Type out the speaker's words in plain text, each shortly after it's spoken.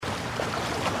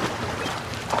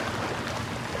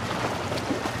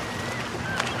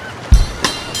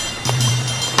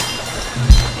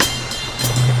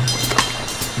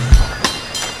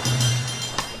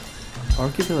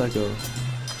Archipelago,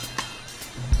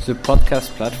 the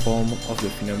podcast platform of the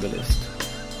Funambulist,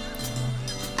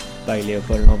 by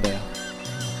Léopold Lambert.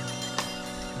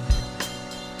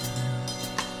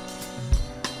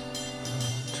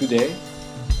 Today,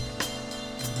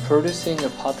 producing a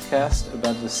podcast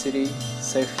about the city,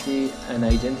 safety and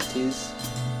identities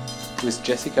with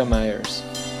Jessica Myers.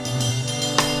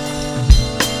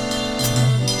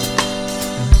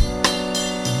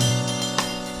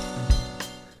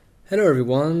 Hello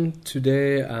everyone,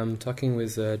 today I'm talking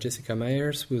with Jessica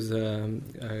Myers, who's a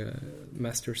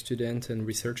master student and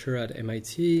researcher at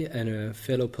MIT and a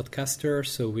fellow podcaster.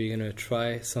 So we're going to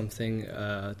try something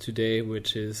today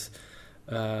which is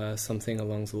something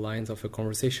along the lines of a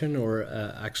conversation or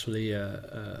actually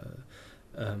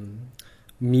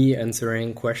me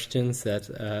answering questions that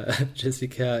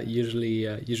Jessica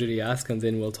usually asks, and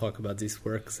then we'll talk about these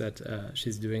works that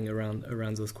she's doing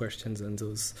around those questions and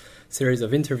those series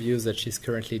of interviews that she's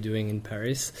currently doing in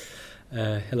Paris.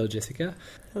 Hello, Jessica.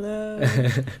 Hello.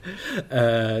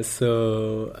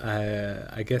 So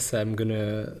I guess I'm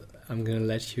gonna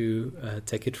let you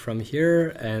take it from here,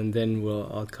 and then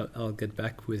I'll get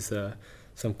back with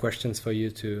some questions for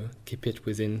you to keep it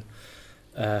within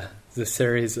the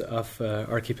series of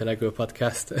Archipelago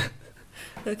podcast.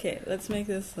 Okay, let's make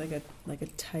this like a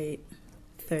tight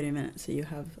 30 minutes, so you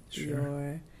have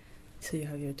your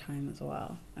time as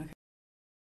well. Okay.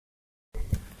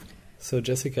 So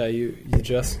Jessica, you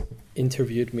just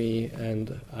interviewed me,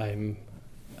 and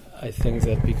I think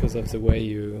that because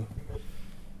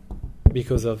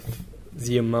of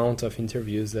the amount of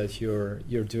interviews that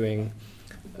you're doing,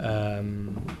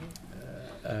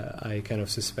 I kind of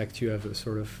suspect you have a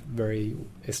sort of very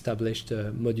established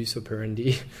modus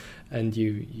operandi, and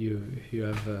you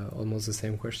have almost the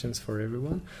same questions for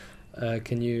everyone.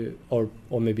 Can you, or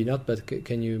maybe not, but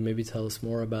can you maybe tell us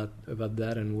more about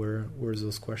that and where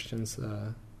those questions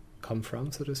come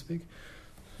from, so to speak?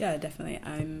 Yeah, definitely.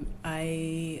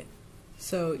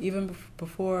 So even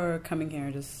before coming here,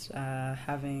 just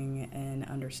having an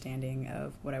understanding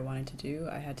of what I wanted to do,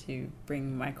 I had to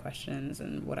bring my questions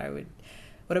and what I'd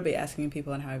be asking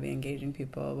people and how I'd be engaging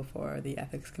people before the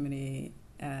ethics committee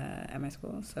at my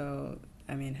school. So,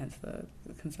 hence the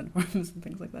consent forms and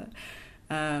things like that.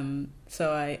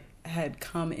 So I had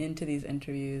come into these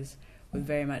interviews with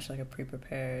very much like a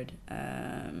pre-prepared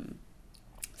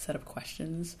set of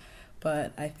questions.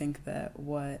 But I think that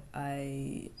what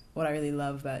I really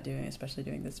love about doing, especially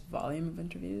doing this volume of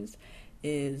interviews,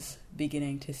 is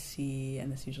beginning to see,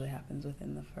 and this usually happens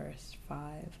within the first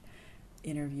 5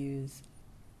 interviews,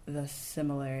 the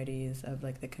similarities of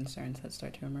like the concerns that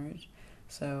start to emerge.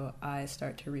 So I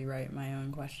start to rewrite my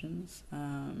own questions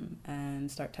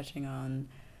and start touching on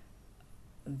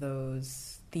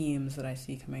those themes that I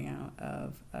see coming out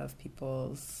of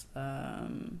people's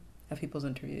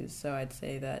interviews. So I'd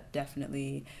say that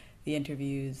definitely the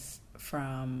interviews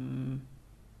from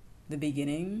the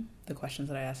beginning, the questions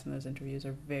that I asked in those interviews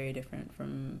are very different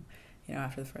from,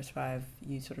 after the first 5,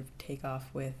 you sort of take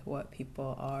off with what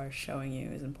people are showing you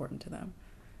is important to them.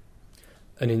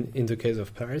 And in the case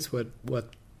of Paris, what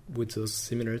would those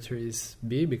similarities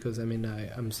be? Because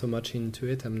I'm so much into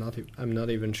it, I'm not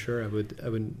even sure I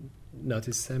would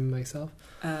notice them myself.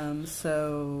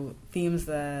 So themes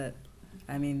that,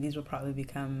 these will probably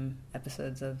become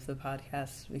episodes of the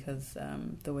podcast, because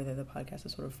the way that the podcast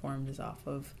is sort of formed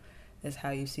is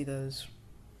how you see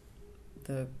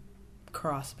the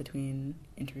cross between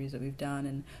interviews that we've done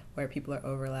and where people are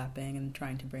overlapping and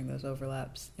trying to bring those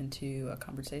overlaps into a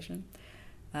conversation,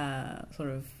 sort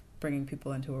of bringing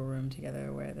people into a room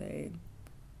together where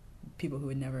people who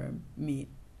would never meet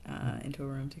into a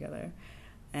room together.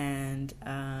 And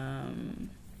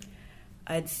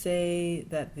I'd say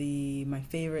that my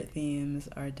favorite themes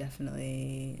are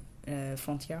definitely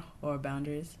frontières, or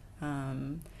boundaries,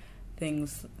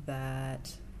 things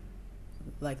that,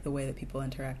 like the way that people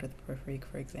interact with the Peripherie,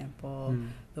 for example,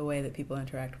 the way that people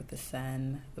interact with the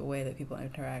Seine, the way that people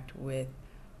interact with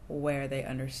where they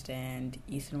understand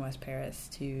East and West Paris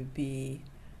to be,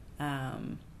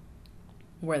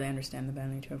 where they understand the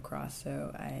boundary to have crossed.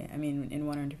 So, in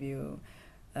one interview,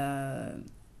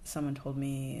 someone told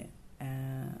me,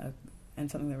 and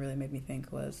something that really made me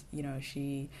think was,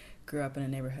 she grew up in a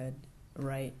neighborhood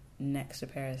right next to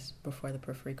Paris before the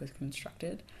Peripherie was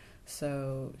constructed.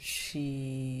 So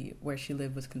where she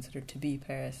lived was considered to be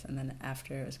Paris, and then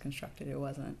after it was constructed, it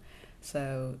wasn't.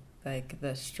 So, like,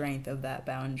 the strength of that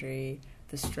boundary,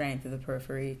 the strength of the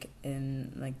Peripherie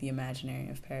in, like, the imaginary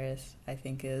of Paris, I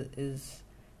think is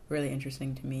really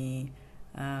interesting to me,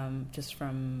 just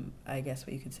from, I guess,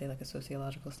 what you could say, like, a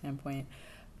sociological standpoint,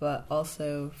 but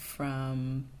also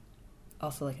from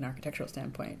also like an architectural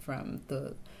standpoint from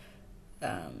the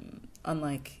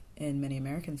unlike in many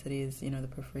American cities, the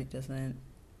periphery doesn't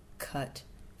cut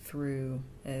through.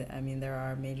 I mean, there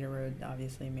are major roads,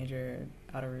 obviously major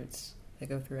outer routes that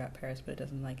go throughout Paris, but it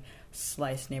doesn't like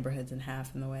slice neighborhoods in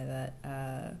half in the way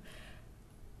that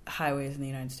highways in the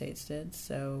United States did.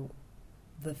 So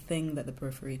the thing that the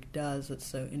periphery does that's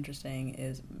so interesting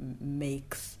is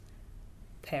makes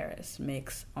Paris,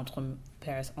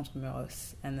 Paris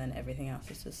intramuros, and then everything else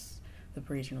is just the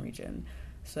Parisian region.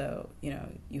 So,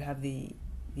 you have the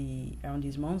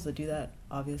arrondissements that do that,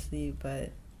 obviously,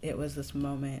 but it was this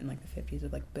moment in like the 50s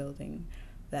of like building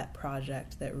that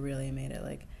project that really made it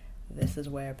like, this is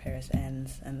where Paris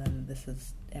ends, and then this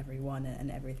is everyone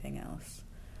and everything else.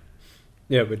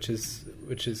 Yeah, which is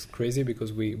crazy,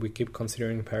 because we keep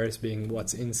considering Paris being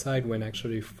what's inside, when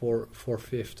actually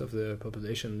 4/5 of the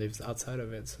population lives outside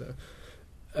of it. So,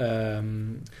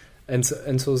 and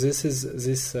so this is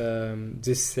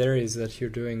this series that you're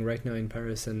doing right now in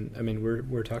Paris, and I mean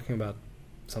we're talking about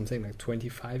something like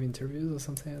 25 interviews or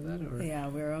something like that. Or? Yeah,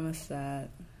 we're almost at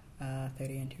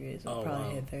 30 interviews. We'll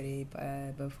probably hit 30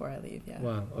 before I leave. Yeah.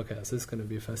 Wow. Okay, so it's going to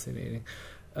be fascinating.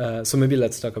 So maybe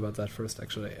let's talk about that first,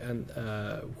 actually. And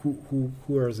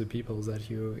who are the people that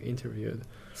you interviewed?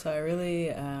 So I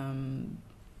really,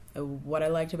 what I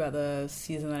liked about the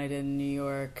season that I did in New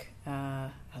York,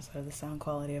 outside of the sound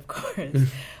quality, of course,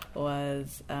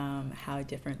 was how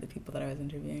different the people that I was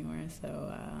interviewing were.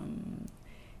 So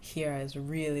here I was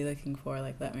really looking for,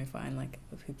 like, let me find, like,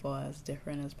 the people as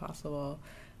different as possible,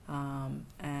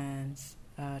 and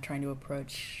trying to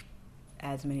approach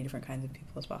as many different kinds of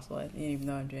people as possible. And even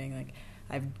though I'm doing, like,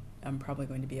 I'm probably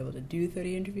going to be able to do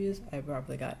 30 interviews, I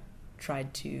probably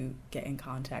tried to get in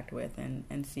contact with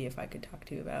and see if I could talk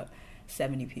to about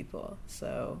 70 people.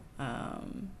 So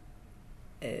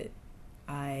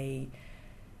I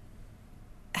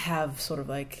have sort of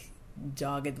like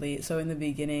doggedly, so in the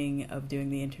beginning of doing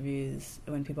the interviews,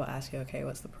 when people ask you, okay,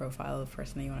 what's the profile of the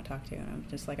person that you want to talk to, and I'm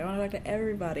just like, I want to talk to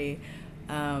everybody,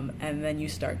 and then you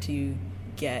start to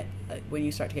get, when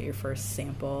you start to get your first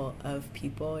sample of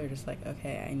people, you're just like,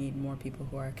 okay, I need more people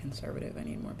who are conservative, I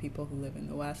need more people who live in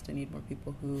the West, I need more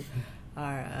people who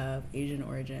are of Asian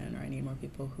origin, or I need more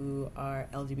people who are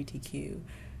LGBTQ,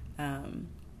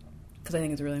 because I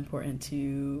think it's really important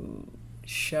to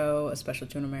show, especially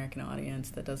to an American audience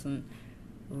that doesn't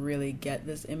really get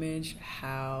this image,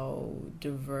 how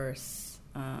diverse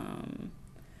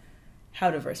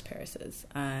Paris is.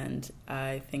 And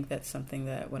I think that's something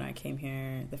that when I came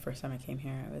here, the first time I came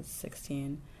here, I was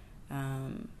 16,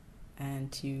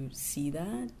 and to see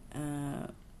that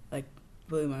like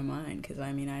blew my mind, because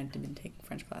I mean I'd been taking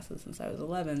French classes since I was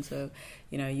 11, so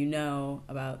you know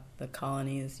about the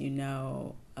colonies, you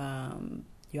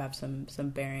have some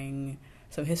bearing,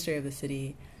 some history of the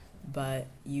city, but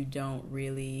you don't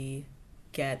really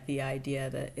get the idea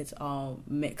that it's all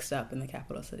mixed up in the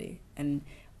capital city. And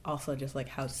also just like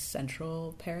how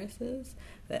central Paris is,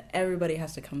 that everybody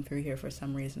has to come through here for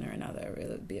some reason or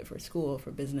another, be it for school,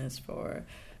 for business, for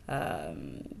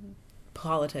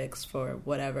politics, for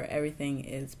whatever. Everything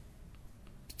is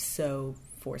so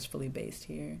forcefully based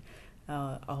here.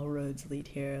 All roads lead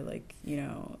here, like,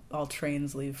 all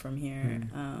trains leave from here.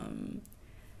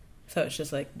 So it's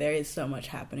just like there is so much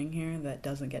happening here that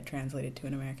doesn't get translated to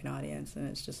an American audience, and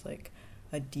it's just like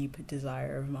a deep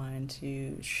desire of mine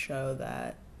to show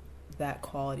that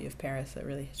quality of Paris that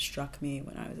really struck me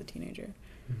when I was a teenager.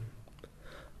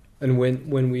 And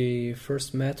when we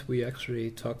first met, we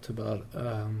actually talked about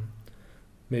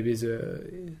maybe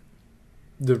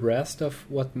the rest of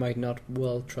what might not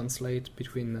well translate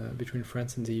between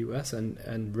France and the US,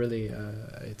 and really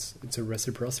it's a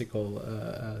reciprocal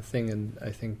thing, and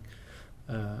I think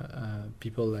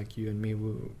people like you and me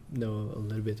who know a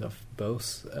little bit of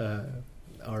both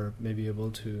are maybe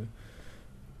able to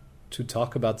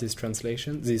talk about this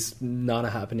translation, this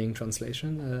non-happening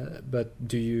translation. But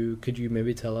could you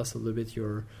maybe tell us a little bit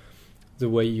the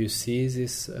way you see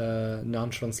this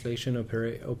non-translation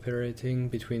operating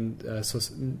between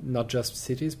not just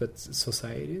cities but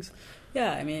societies?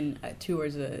 Yeah, I mean, two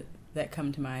words that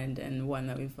come to mind, and one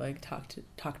that we've like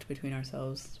talked between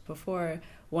ourselves before.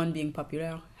 One being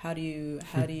populaire. How do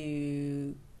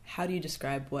you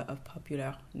describe what a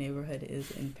populaire neighborhood is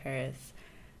in Paris?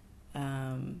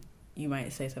 You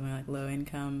might say something like low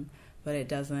income, but it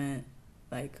doesn't.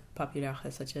 Like, populaire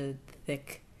has such a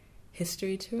thick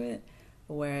history to it,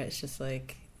 where it's just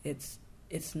like it's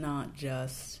not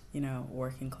just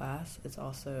working class. It's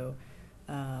also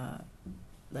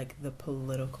like the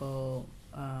political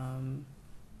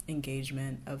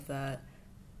engagement of that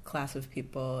class of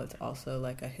people. It's also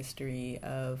like a history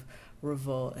of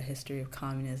revolt, a history of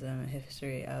communism, a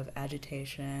history of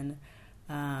agitation,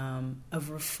 of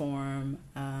reform,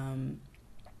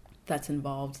 that's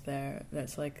involved there.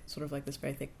 That's like sort of like this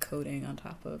very thick coating on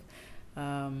top of,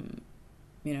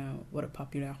 what a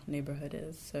popular neighborhood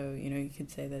is. So, you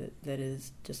could say that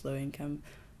is just low income,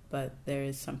 but there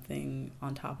is something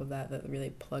on top of that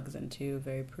really plugs into a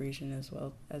very Parisian as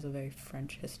well as a very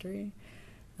French history.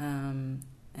 And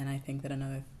I think that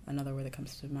another word that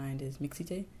comes to mind is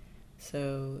mixité.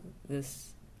 So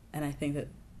and I think that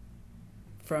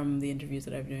from the interviews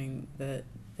that I've been doing, that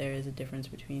there is a difference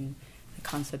between the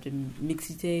concept of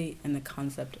mixité and the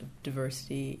concept of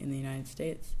diversity in the United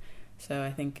States. So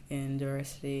I think in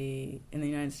diversity in the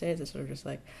United States, it's sort of just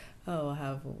like, oh, we'll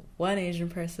have one Asian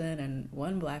person and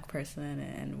one black person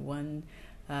and one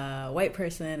white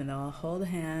person, and they'll all hold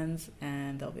hands,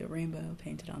 and there'll be a rainbow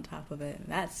painted on top of it. And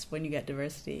that's when you get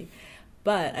diversity.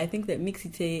 But I think that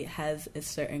mixité has a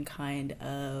certain kind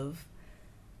of,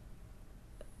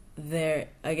 there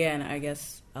again, I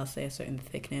guess I'll say a certain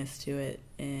thickness to it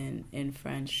in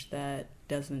French that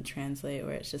doesn't translate,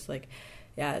 where it's just like,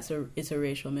 yeah, it's a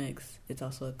racial mix, it's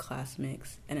also a class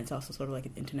mix, and it's also sort of like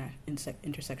an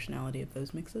intersectionality of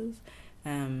those mixes.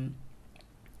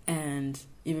 And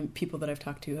even people that I've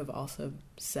talked to have also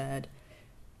said,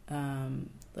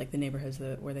 like the neighborhoods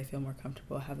where they feel more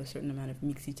comfortable have a certain amount of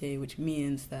mixité, which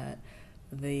means that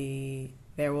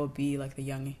there will be like the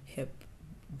young hip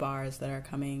bars that are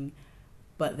coming,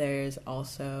 but there's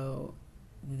also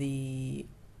the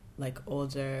like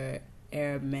older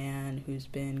Arab man who's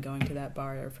been going to that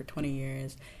bar for 20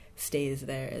 years stays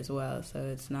there as well. So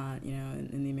it's not,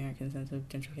 in the American sense of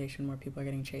gentrification where people are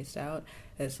getting chased out.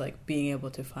 It's like being able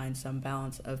to find some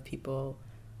balance of people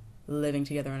living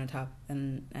together on a top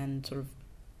and sort of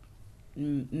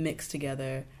mix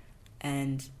together,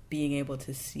 and being able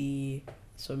to see,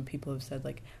 some people have said,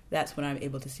 like, that's when I'm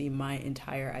able to see my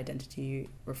entire identity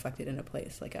reflected in a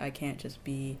place. Like, I can't just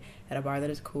be at a bar that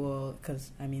is cool,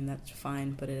 because, that's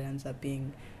fine, but it ends up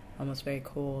being almost very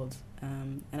cold.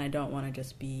 And I don't want to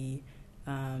just be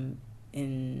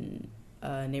in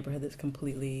a neighborhood that's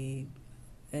completely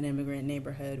an immigrant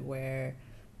neighborhood where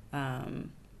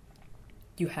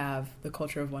you have the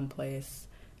culture of one place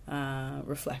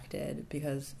reflected,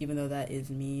 because even though that is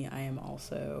me, I am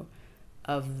also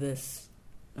of this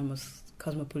almost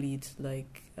cosmopolite,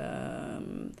 like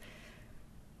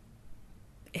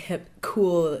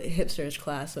cool hipsterish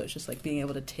class. So it's just like being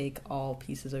able to take all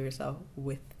pieces of yourself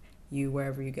with you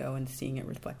wherever you go and seeing it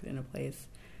reflected in a place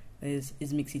is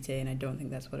mixité, and I don't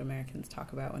think that's what Americans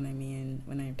talk about when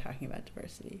they're talking about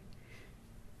diversity.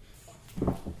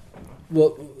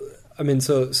 Well,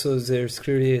 so there's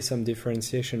clearly some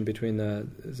differentiation between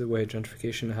the way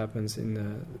gentrification happens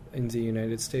in the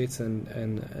United States and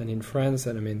in France,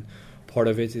 and part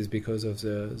of it is because of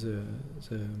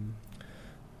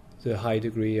the high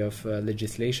degree of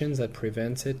legislation that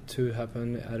prevents it to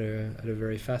happen at a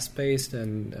very fast pace,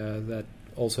 and that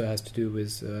also has to do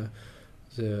with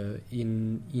the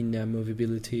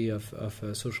inamovability of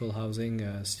social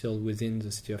housing still within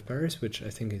the city of Paris, which I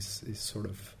think is sort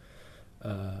of,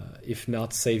 if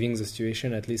not saving the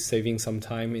situation, at least saving some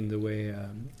time in the way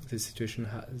the situation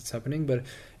is happening. But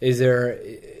is there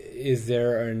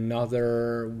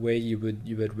another way you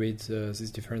would read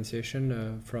this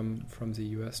differentiation from the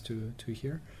US to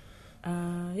here?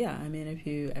 Yeah, I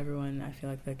feel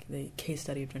like the case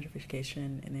study of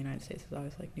gentrification in the United States is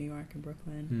always like New York and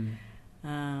Brooklyn.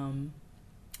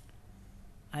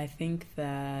 I think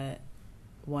that,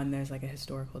 one, there's like a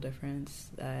historical difference.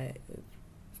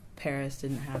 Paris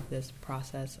didn't have this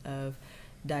process of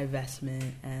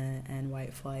divestment and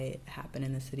white flight happen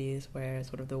in the cities, where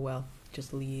sort of the wealth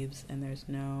just leaves and there's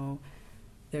no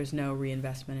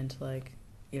reinvestment into like,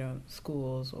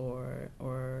 schools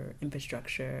or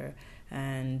infrastructure,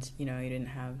 and you didn't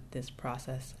have this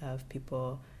process of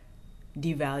people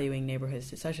devaluing neighborhoods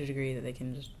to such a degree that they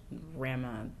can just ram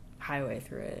a highway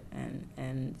through it,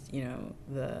 and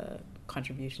the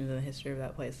contributions in the history of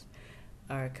that place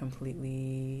are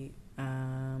completely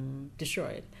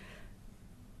destroyed.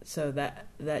 So that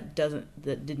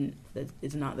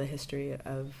is not the history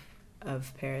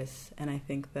of Paris, and I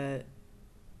think that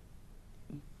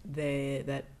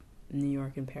that New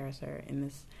York and Paris are in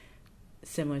this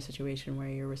similar situation where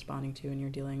you're responding to and you're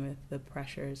dealing with the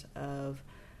pressures of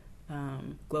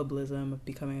globalism, of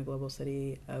becoming a global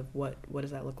city, of what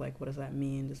does that look like? What does that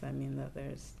mean? Does that mean that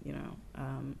there's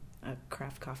a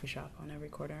craft coffee shop on every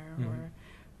corner, or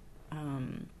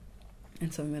and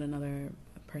something that another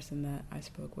person that I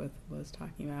spoke with was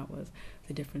talking about was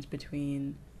the difference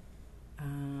between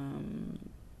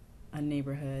a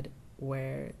neighborhood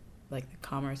where like the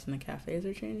commerce and the cafes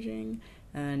are changing,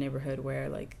 and a neighborhood where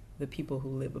like the people who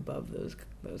live above those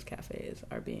cafes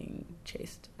are being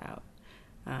chased out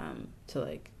to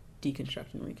like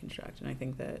deconstruct and reconstruct. And I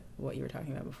think that what you were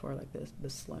talking about before, like the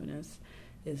slowness,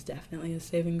 is definitely a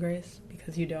saving grace,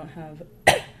 because you don't have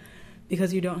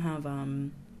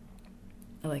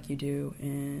like you do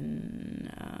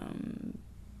in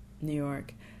New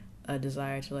York, a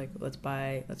desire to like let's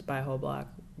buy a whole block,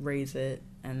 raise it,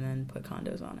 and then put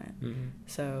condos on it. Mm-hmm.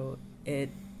 So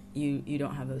you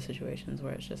don't have those situations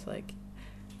where it's just like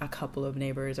a couple of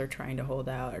neighbors are trying to hold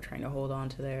out or trying to hold on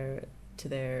to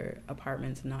their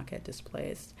apartments and not get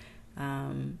displaced.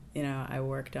 I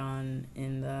worked on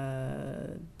in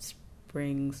the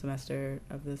spring semester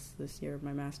of this year of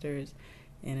my master's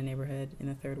in a neighborhood in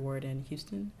the 3rd Ward in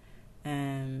Houston.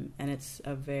 And it's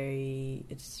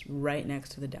right next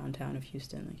to the downtown of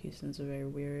Houston. Like, Houston's a very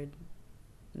weird,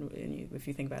 if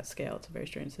you think about scale, it's a very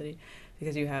strange city,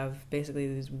 because you have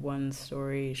basically these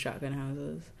 1-story shotgun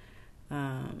houses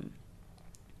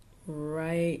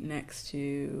right next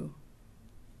to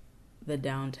the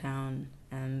downtown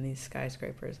and these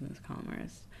skyscrapers and this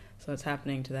commerce. So what's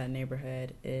happening to that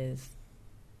neighborhood is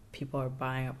people are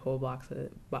buying up whole blocks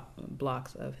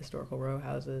of historical row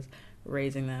houses,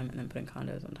 raising them, and then putting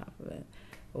condos on top of it,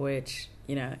 which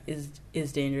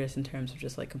is dangerous in terms of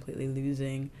just like completely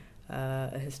losing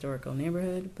a historical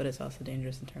neighborhood, but it's also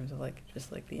dangerous in terms of like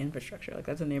just like the infrastructure. Like,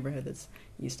 that's a neighborhood that's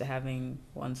used to having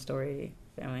 1-story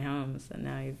family homes, and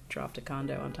now you've dropped a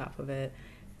condo on top of it,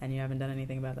 and you haven't done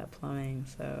anything about that plumbing.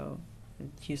 So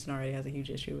Houston already has a huge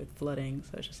issue with flooding.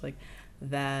 So it's just like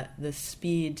that the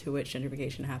speed to which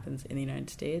gentrification happens in the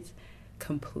United States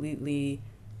completely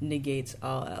negates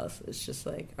all else. It's just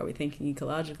like, are we thinking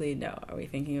ecologically? No. Are we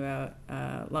thinking about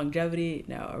longevity?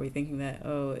 No. Are we thinking that,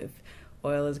 if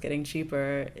oil is getting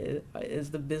cheaper,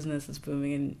 is the business that's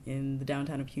booming in the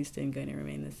downtown of Houston going to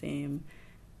remain the same?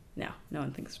 No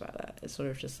one thinks about that. It's sort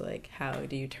of just like, how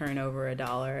do you turn over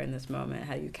 $1 in this moment?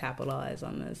 How do you capitalize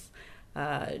on this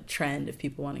trend of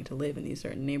people wanting to live in these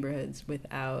certain neighborhoods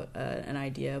without an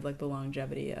idea of like the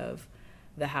longevity of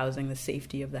the housing, the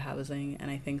safety of the housing? And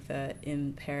I think that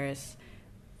in Paris,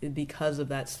 because of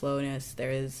that slowness,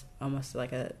 there is almost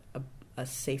like a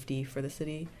safety for the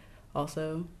city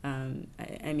also.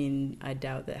 I mean, I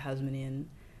doubt that Haussmannian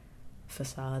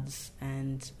facades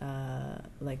and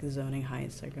like zoning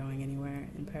heights are going anywhere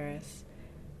in Paris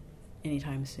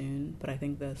anytime soon, but I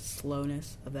think the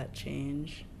slowness of that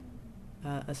change,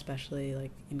 especially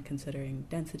like in considering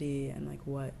density and like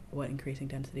what increasing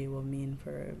density will mean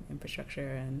for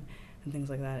infrastructure and things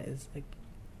like that, is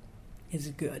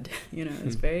good.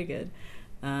 It's very good.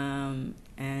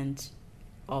 And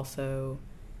also,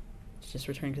 just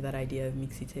returning to that idea of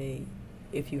mixité,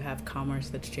 if you have commerce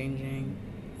that's changing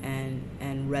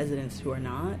and residents who are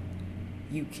not,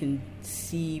 you can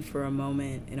see for a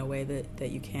moment, in a way that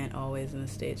you can't always in the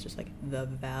States, just like the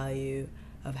value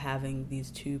of having these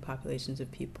two populations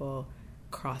of people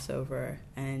cross over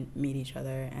and meet each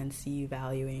other and see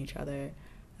value in each other.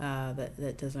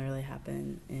 That doesn't really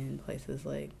happen in places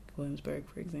like Williamsburg,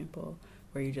 for example,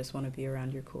 where you just want to be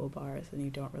around your cool bars and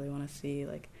you don't really want to see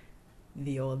like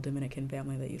the old Dominican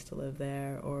family that used to live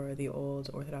there, or the old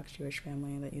Orthodox Jewish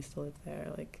family that used to live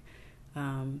there. Like,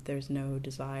 there's no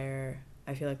desire.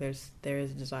 I feel like there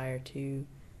is a desire to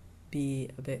be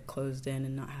a bit closed in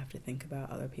and not have to think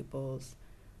about other people's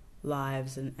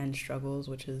lives and struggles,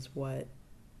 which is what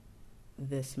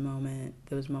those moments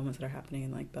that are happening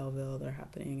in like Belleville, that are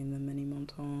happening in the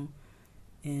Ménilmontant,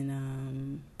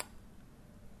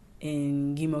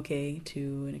 in Guimauquet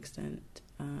to an extent,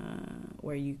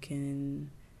 where you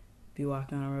can be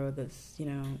walking on a road that's,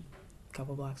 a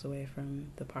couple blocks away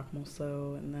from the Parc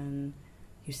Monceau, and then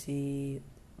you see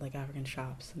like African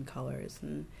shops and colors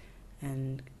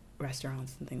and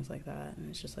restaurants and things like that. And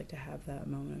it's just like to have that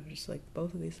moment of just like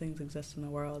both of these things exist in the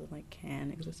world and like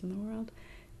can exist in the world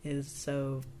is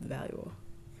so valuable.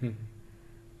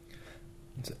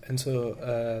 And so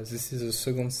this is a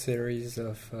second series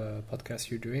of podcasts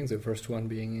you're doing, the first one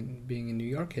being in New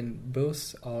York, and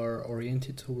both are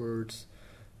oriented towards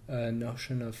a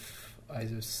notion of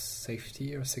either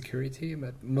safety or security,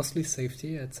 but mostly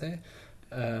safety, I'd say.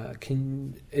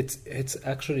 It's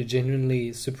actually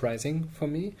genuinely surprising for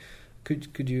me.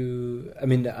 Could you? I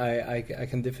mean, I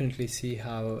can definitely see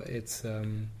how it's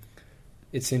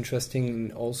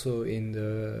interesting also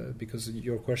because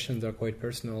your questions are quite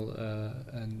personal,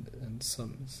 and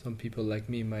some people like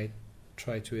me might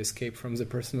try to escape from the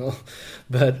personal,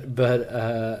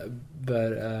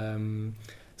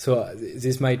 so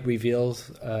this might reveal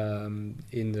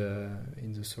in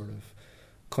the sort of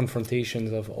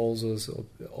confrontations of all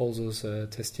those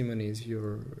testimonies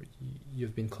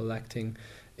you've been collecting.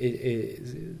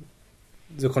 The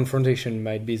confrontation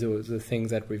might be the thing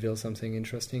that reveals something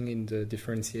interesting in the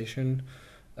differentiation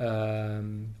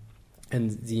and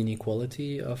the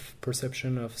inequality of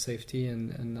perception of safety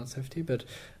and not safety, but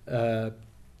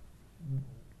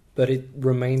it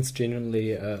remains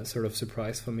genuinely a sort of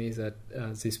surprise for me that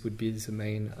this would be the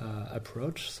main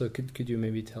approach. So could you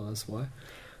maybe tell us why?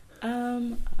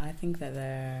 I think that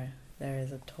there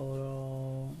is a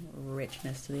total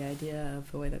richness to the idea of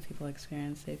the way that people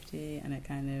experience safety, and it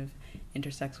kind of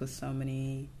intersects with so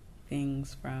many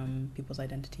things, from people's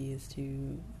identities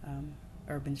to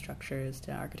urban structures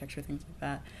to architecture, things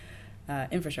like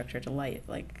that, infrastructure to light,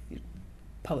 like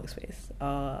public space,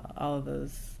 all of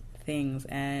those things.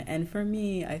 And for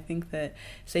me, I think that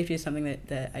safety is something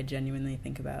that I genuinely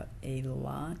think about a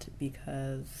lot,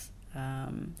 because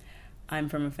I'm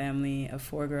from a family of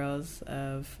 4 girls,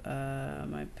 of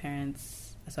my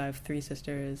parents. So I have 3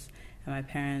 sisters, and my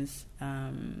parents,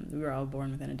 we were all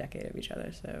born within a decade of each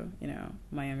other. So,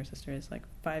 my younger sister is like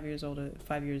 5 years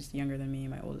younger than me.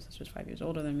 My older sister is 5 years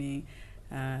older than me.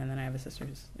 And then I have a sister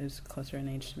who's closer in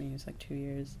age to me, who's like 2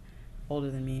 years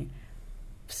older than me.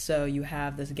 So you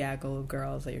have this gaggle of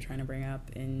girls that you're trying to bring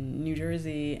up in New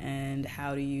Jersey, and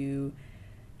how do you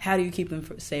keep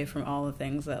them safe from all the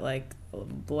things that, like,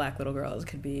 black little girls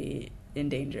could be in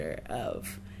danger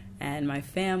of? And my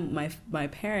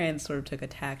parents sort of took a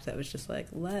tact that was just like,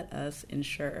 let us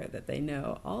ensure that they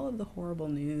know all of the horrible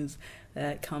news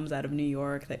that comes out of New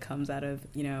York, that comes out of,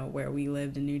 where we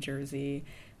lived in New Jersey,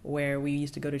 where we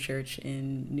used to go to church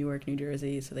in Newark, New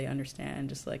Jersey, so they understand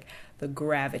just like the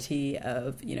gravity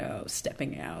of,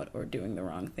 stepping out or doing the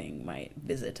wrong thing might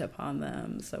visit upon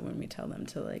them. So when we tell them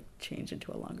to like change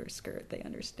into a longer skirt, they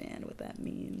understand what that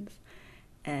means.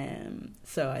 And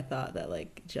so I thought that,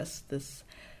 like, just this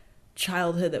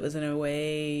childhood that was in a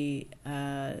way,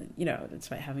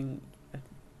 despite having a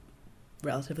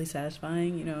relatively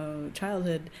satisfying,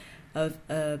 childhood of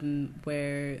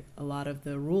where a lot of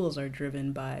the rules are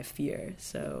driven by fear.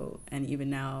 So, and even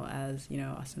now as,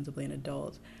 ostensibly an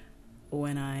adult,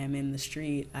 when I am in the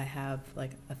street, I have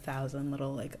like 1,000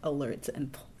 little like alerts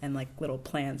and like little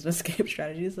plans and escape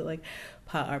strategies that like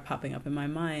are popping up in my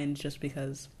mind, just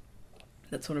because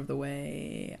that's sort of the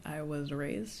way I was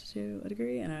raised to a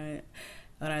degree. And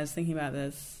when I was thinking about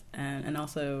this, and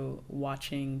also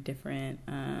watching different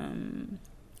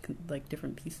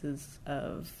different pieces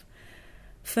of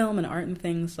film and art and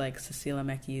things, like Cecilia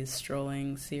Mecki's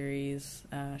Strolling series.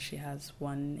 She has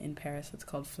one in Paris that's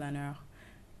called Flaneur,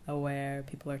 where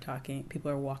people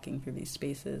are walking through these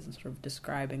spaces and sort of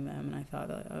describing them. And I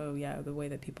thought, oh yeah, the way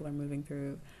that people are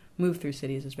move through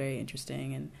cities is very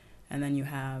interesting. And then you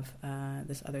have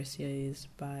this other series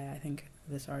by, I think,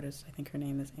 this artist, I think her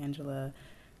name is Angela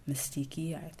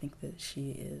Mistiki. I think that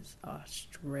she is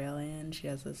Australian. She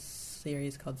has this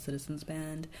series called Citizens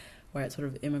Band, where it's sort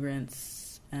of immigrants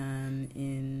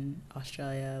in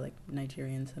Australia, like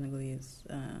Nigerian, Senegalese,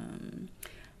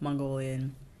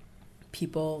 Mongolian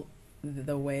people,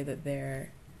 the way that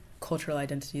their cultural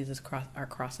identities are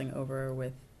crossing over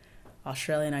with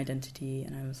Australian identity.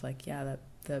 And I was like, yeah, that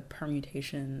the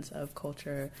permutations of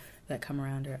culture that come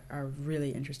around are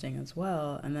really interesting as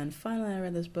well. And then finally I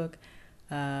read this book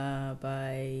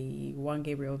by Juan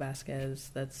Gabriel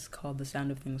Vasquez that's called The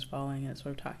Sound of Things Falling, and it's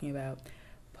sort of talking about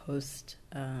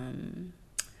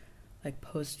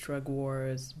post-drug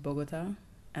wars Bogota,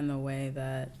 and the way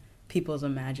that people's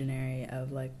imaginary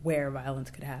of like where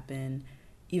violence could happen,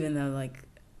 even though like,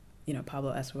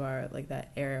 Pablo Escobar, like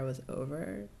that era was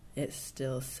over, it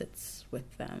still sits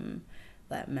with them,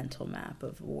 that mental map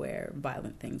of where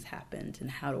violent things happened and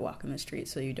how to walk in the street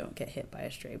so you don't get hit by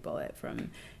a stray bullet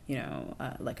from,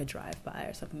 like a drive-by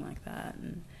or something like that.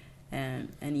 And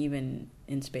even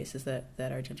in spaces that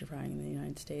are gentrifying in the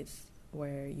United States,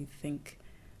 where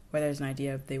there's an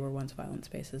idea of they were once violent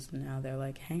spaces and now they're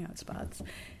like hangout spots,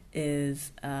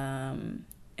 is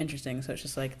interesting. So it's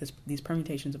just like these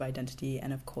permutations of identity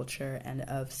and of culture and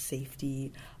of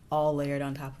safety all layered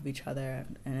on top of each other.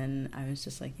 And then I was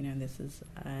just like, this is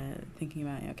thinking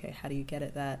about, okay, how do you get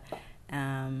at that?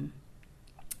 And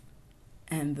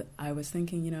I was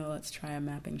thinking, let's try a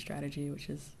mapping strategy, which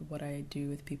is what I do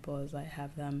with people, is I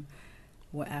have them,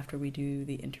 after we do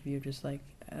the interview, just like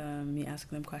me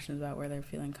asking them questions about where they're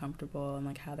feeling comfortable and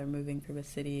like how they're moving through the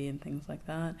city and things like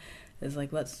that, is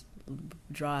like, let's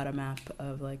draw out a map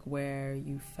of like where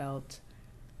you felt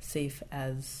safe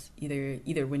as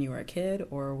either when you were a kid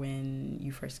or when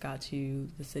you first got to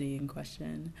the city in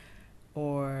question,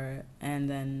 and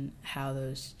then how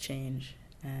those change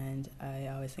And I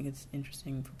always think it's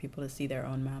interesting for people to see their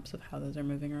own maps of how those are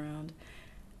moving around,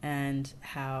 and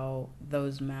how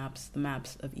those maps, the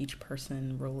maps of each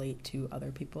person, relate to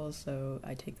other people's. So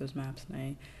I take those maps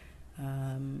and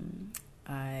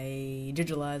I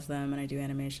digitalize them, and I do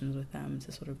animations with them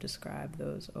to sort of describe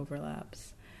those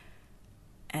overlaps.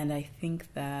 And I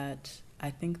think that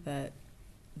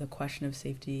the question of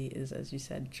safety is, as you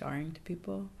said, jarring to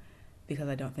people, because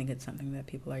I don't think it's something that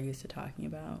people are used to talking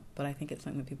about, but I think it's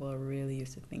something that people are really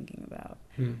used to thinking about.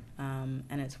 And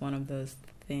it's one of those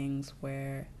things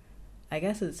where I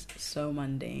guess it's so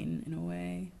mundane in a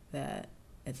way that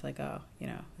it's like, oh, you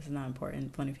know, this is not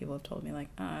important. Plenty of people have told me, like,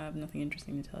 oh, I have nothing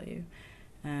interesting to tell you.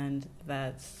 And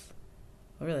that's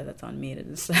on me to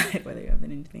decide whether you have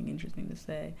anything interesting to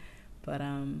say. But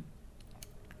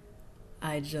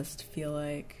I just feel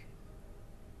like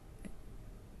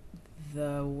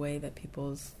the way that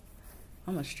people's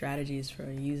almost strategies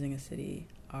for using a city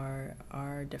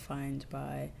are defined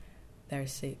by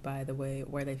the way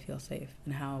where they feel safe,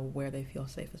 and how where they feel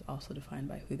safe is also defined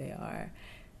by who they are,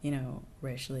 you know,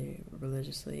 racially,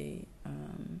 religiously,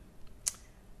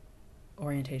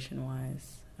 orientation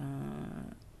wise,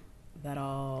 that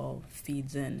all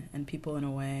feeds in. And people in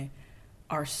a way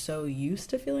are so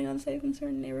used to feeling unsafe in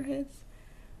certain neighborhoods.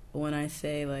 When I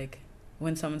say, like,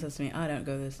 when someone says to me, oh, I don't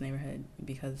go to this neighborhood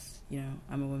because, you know,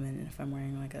 I'm a woman, and if I'm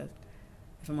wearing like a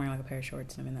pair of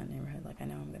shorts and I'm in that neighborhood, like, I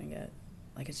know I'm gonna get,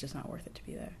 like, it's just not worth it to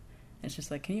be there. And it's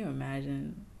just like, can you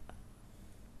imagine,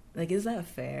 like, is that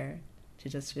fair to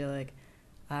just feel like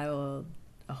a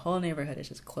whole neighborhood is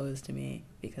just closed to me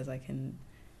because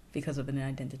of an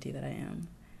identity that I am?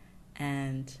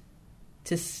 And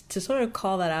to sort of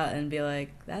call that out and be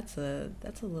like, that's a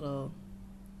little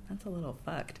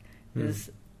fucked. Because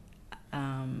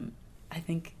I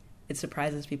think it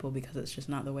surprises people because it's just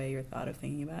not the way you're thought of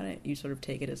thinking about it. You sort of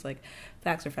take it as like,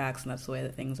 facts are facts, and that's the way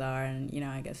that things are, and, you know,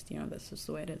 I guess, you know, that's just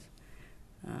the way it is.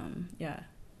 Yeah.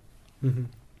 Mm-hmm.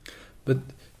 But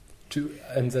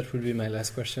and that would be my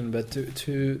last question, but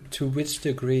to which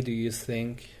degree do you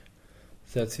think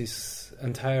that this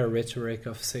entire rhetoric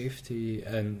of safety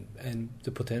and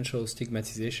the potential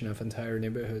stigmatization of entire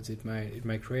neighborhoods it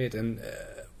might create, and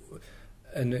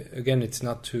again, it's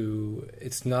not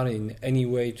in any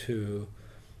way to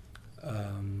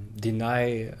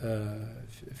deny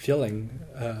feeling,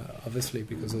 obviously,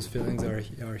 because those feelings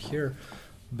are here,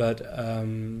 but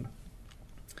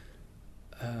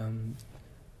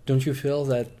don't you feel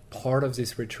that part of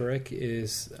this rhetoric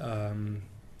is the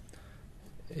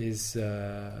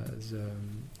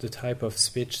type of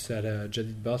speech that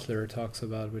Judith Butler talks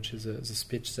about, which is the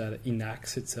speech that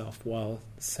enacts itself while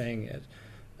saying it?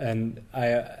 And I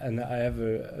have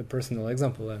a personal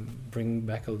example. I'm bringing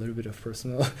back a little bit of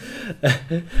personal,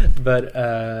 but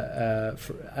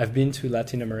I've been to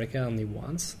Latin America only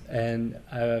once, and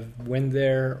I went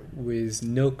there with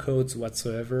no codes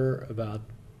whatsoever about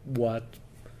what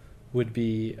would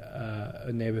be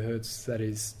a neighborhood that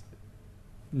is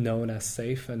known as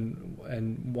safe, and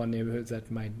one neighborhood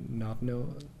that might not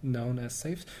known as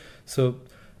safe. So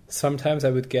sometimes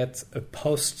I would get a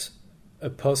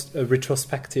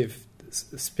retrospective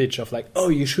speech of like, oh,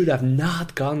 you should have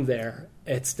not gone there,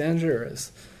 it's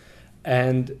dangerous.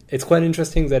 And it's quite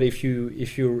interesting that if you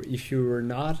do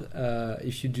not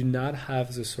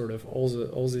have the sort of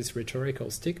all this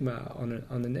rhetorical stigma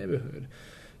on the neighborhood,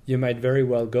 you might very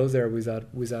well go there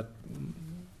without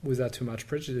too much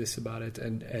prejudice about it,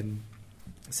 and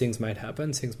things might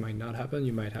happen, things might not happen.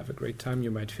 You might have a great time,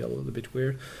 you might feel a little bit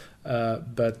weird,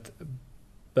 but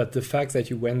the fact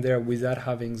that you went there without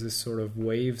having this sort of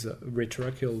waves,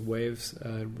 rhetorical waves,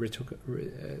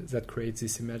 that creates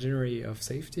this imaginary of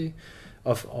safety,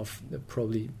 of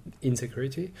probably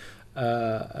insecurity,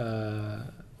 or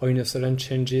in a sudden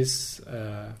changes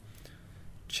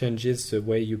the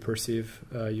way you perceive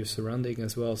your surrounding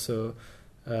as well. So,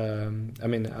 I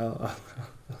mean, I'll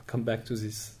come back to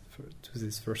this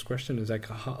first question. Is like,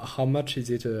 how much is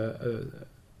it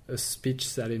a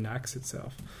speech that enacts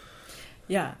itself?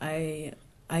 Yeah, I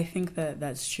think that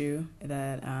that's true,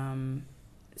 that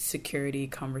security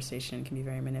conversation can be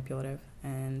very manipulative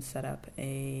and set up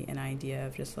an idea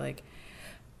of just like,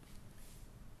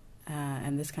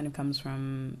 and this kind of comes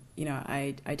from, you know,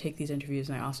 I take these interviews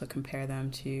and I also compare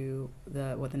them to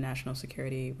what the national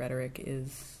security rhetoric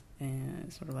is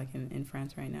sort of like in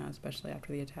France right now, especially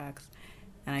after the attacks.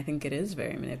 And I think it is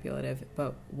very manipulative,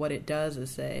 but what it does is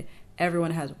say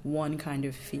everyone has one kind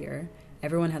of fear,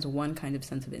 everyone has one kind of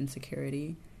sense of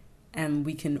insecurity, and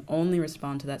we can only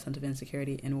respond to that sense of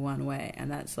insecurity in one way,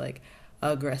 and that's like,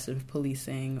 aggressive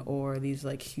policing or these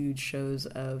like huge shows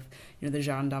of, you know, the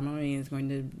gendarmerie is going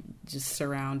to just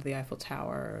surround the Eiffel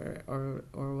Tower or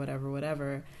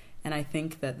whatever. And I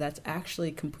think that that's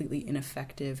actually completely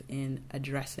ineffective in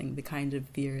addressing the kind of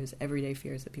fears, everyday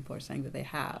fears that people are saying that they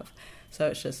have. So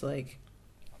it's just like,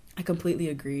 I completely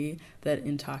agree that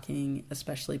in talking,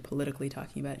 especially politically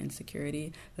talking about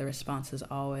insecurity, the response is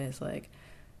always like,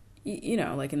 you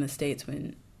know, like in the States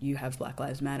when you have Black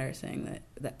Lives Matter saying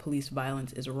that police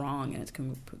violence is wrong and it's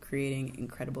creating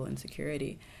incredible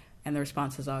insecurity. And the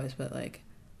response is always, but like,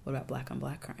 what about black on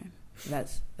black crime?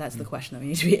 That's the question that we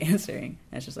need to be answering.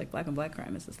 And it's just like, black on black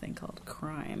crime is this thing called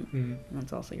crime. And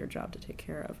that's also your job to take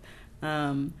care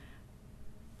of.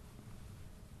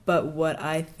 But what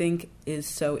I think is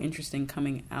so interesting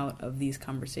coming out of these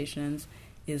conversations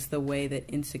is the way that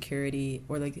insecurity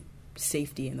or like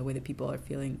safety and the way that people are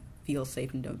feel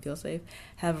safe and don't feel safe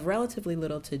have relatively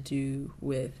little to do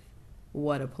with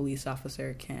what a police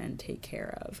officer can take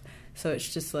care of. So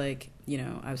it's just like, you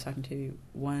know, I was talking to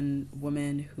one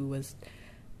woman who was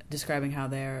describing how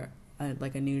they're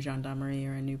like a new gendarmerie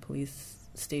or a new police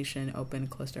station opened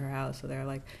close to her house. So there are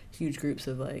like huge groups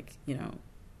of like, you know,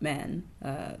 men,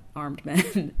 armed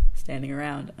men standing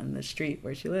around on the street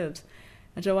where she lives.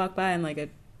 And she'll walk by in like a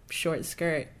short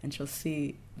skirt and she'll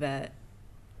see that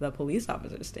the police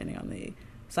officers standing on the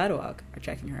sidewalk are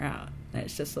checking her out. And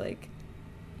it's just like,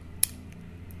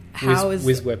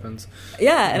 with weapons.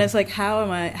 Yeah, and it's like, how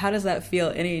does that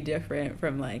feel any different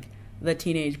from like the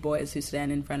teenage boys who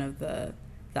stand in front of the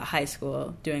high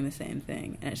school doing the same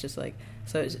thing? And it's just like,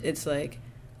 so it's like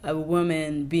a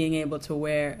woman being able to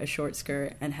wear a short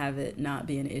skirt and have it not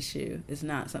be an issue is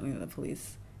not something that the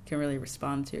police can really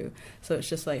respond to. So it's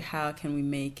just like, how can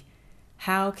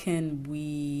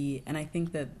we, and I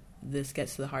think that this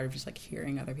gets to the heart of just like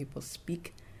hearing other people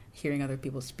speak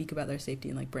about their safety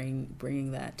and like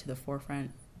bringing that to the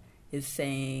forefront, is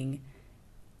saying,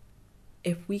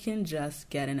 if we can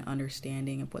just get an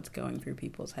understanding of what's going through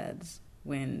people's heads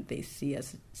when they see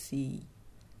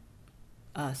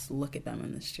us look at them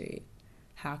in the street,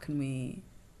 how can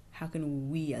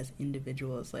we as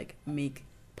individuals like make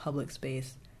public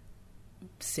space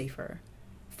safer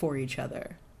for each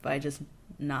other by just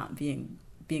not being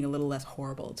a little less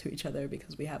horrible to each other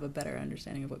because we have a better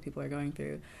understanding of what people are going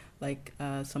through. Like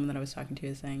someone that I was talking to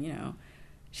is saying, you know,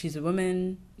 she's a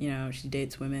woman, you know, she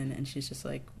dates women, and she's just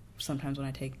like, sometimes when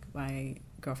I take my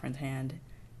girlfriend's hand,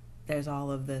 there's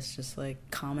all of this just like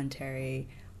commentary,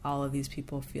 all of these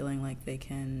people feeling like they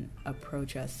can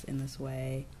approach us in this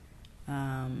way,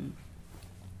 and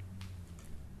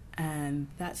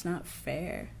that's not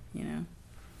fair, you know.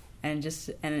 And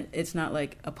it's not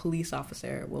like a police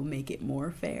officer will make it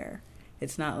more fair.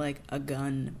 It's not like a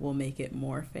gun will make it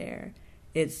more fair.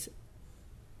 It's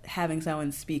having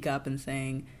someone speak up and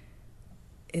saying,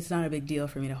 it's not a big deal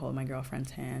for me to hold my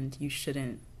girlfriend's hand. You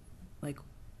shouldn't, like,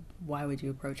 why would you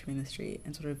approach me in the street?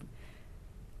 And sort of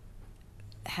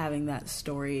having that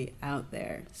story out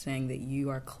there saying that you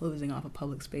are closing off a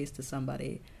public space to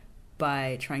somebody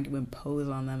by trying to impose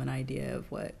on them an idea of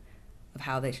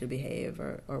how they should behave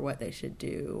or what they should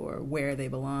do or where they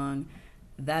belong.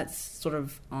 That's sort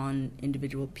of on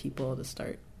individual people to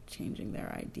start changing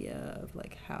their idea of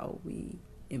like how we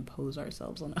impose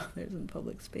ourselves on others in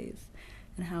public space,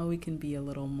 and how we can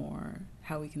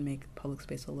make public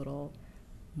space a little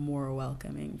more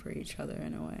welcoming for each other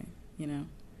in a way, you know.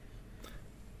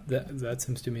 That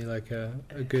seems to me like a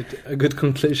good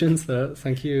conclusion. So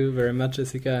thank you very much,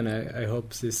 Jessica, and I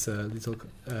hope this little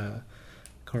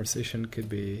conversation could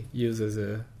be used as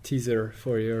a teaser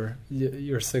for your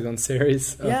second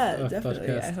series of definitely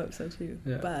podcasts. I hope so too.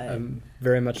 Yeah, but I'm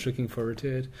very much looking forward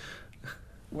to it.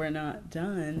 We're not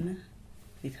done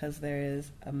because there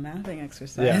is a mapping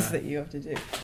exercise that you have to do.